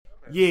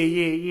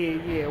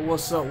Yeah.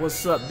 What's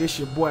up? This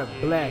your boy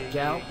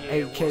Blackout,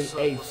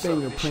 aka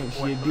Fingerprints,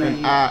 you dig?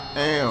 And I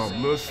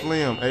am Lil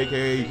Slim,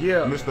 aka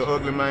Mr.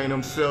 Ugly Man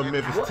himself,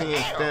 Memphis 10,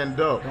 stand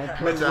up.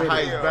 Mr.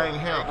 Heights, bang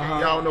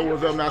ham. Y'all know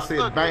what's up, and I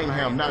said bang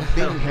ham, not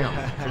bing ham.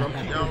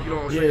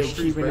 Yeah,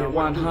 keeping it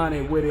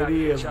 100 what it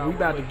is. We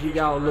about to give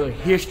y'all a little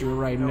history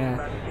right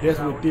now. That's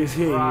what this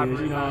here is,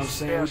 you know what I'm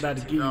saying? We about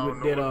to give you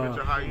with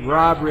that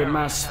robbery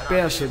my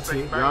specialty.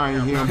 Y'all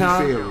ain't hear him, he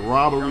said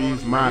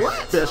robbery's my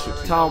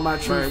specialty. Talk my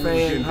true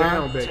fans,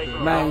 down back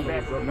then. Man,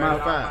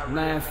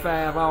 my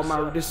 9-5, all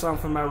my, this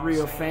something for my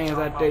real fans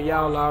out there.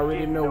 Y'all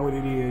already know what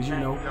it is, you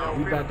know.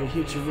 We about to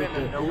hit you with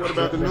the what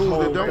about the news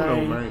that don't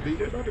know,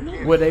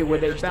 man? What they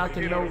about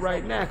to know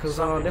right now, cause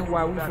that's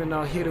why we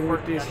finna hit them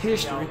with this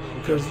history,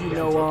 cause you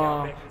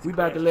know we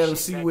about to let them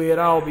see where it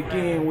all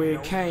began, where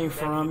it came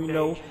from, you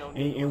know,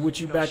 and what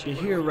you about to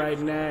hear right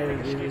now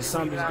is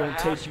something that's gonna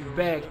take you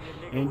back.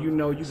 And you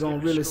know, you're gonna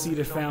really see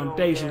the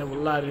foundation of a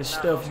lot of the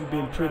stuff you've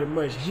been pretty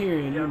much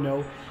hearing, you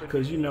know,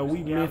 because you know,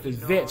 we Memphis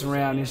vets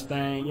around this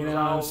thing, you know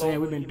what I'm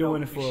saying? We've been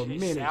doing it for a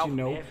minute, you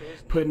know,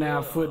 putting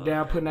our foot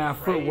down, putting our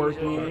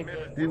footwork in.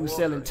 We were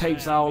selling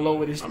tapes all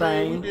over this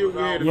thing, you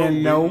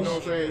know. We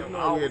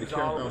had to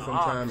count down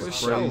sometimes in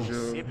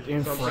Frazier,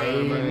 in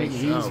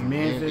Frazier, East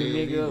Memphis,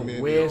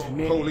 nigga, West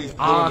Memphis,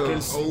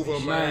 Arkansas,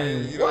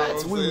 man,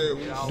 what? We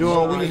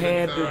doing what we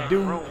had to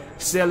do.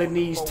 Selling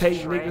these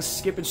tapes, niggas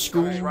skipping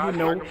school, you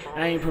know.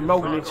 I ain't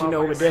promoting it, you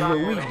know, but that's what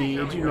we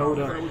did, you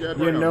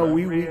know.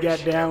 We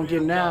got down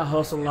getting our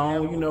hustle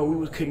on, you know. We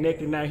was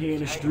connecting out here in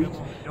the streets,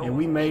 and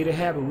we made it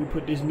happen. We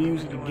put this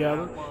music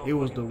together. It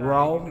was the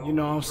raw, you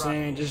know what I'm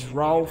saying, just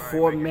raw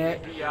format.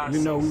 You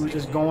know, we were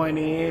just going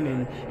in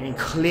and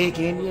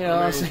clicking, you know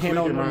what I'm saying,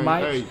 on the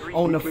mic,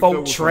 on the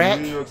folk track.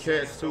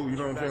 Cats too, you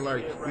know what I'm saying?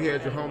 Like we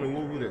had your homie,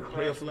 what was that,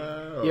 PLAYA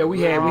Fly? Yeah, we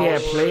had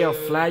PLAYA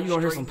Fly. You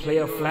gonna hear some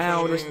PLAYA Fly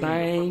on this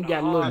thing?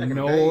 Got a little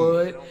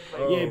NOID.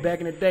 Yeah, back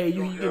in the day,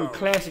 you getting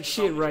classic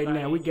shit right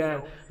now. We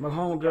got my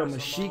homegirl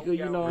Mashika,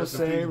 you know what I'm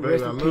saying?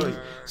 Rest in peace.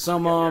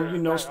 Some you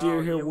know,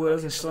 still here with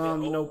us, and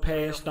some, you know,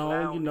 passed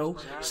on, you know.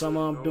 Some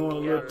doing a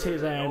little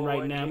tizine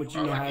right now, but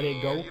you know how they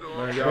go.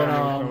 But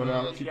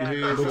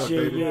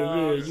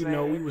yeah, you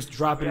know, we was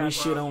dropping this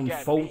shit on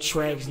 4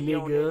 tracks,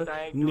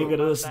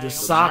 nigga. The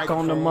sock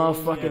on the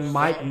motherfucking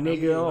mic,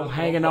 nigga,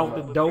 hanging off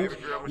the dope.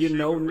 You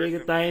know,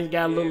 nigga, things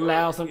got a little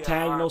loud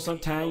sometimes,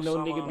 you know,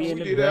 nigga be in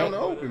the back.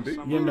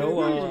 You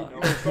know,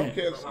 some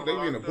cats, they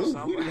be in the booth.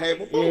 We didn't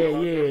have a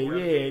booth.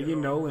 Yeah, you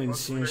know, and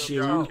shit. We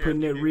was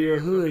putting that real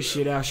hood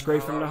shit out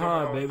straight from the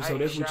heart, baby. So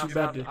that's what you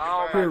about to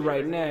hear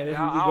right now. That's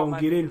what we gonna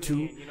get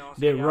into.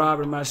 That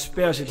robbery my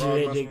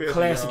specialty, that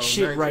classic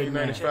shit right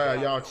now.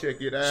 Y'all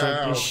check it out.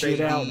 Check this shit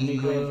out,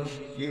 nigga.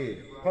 Yeah.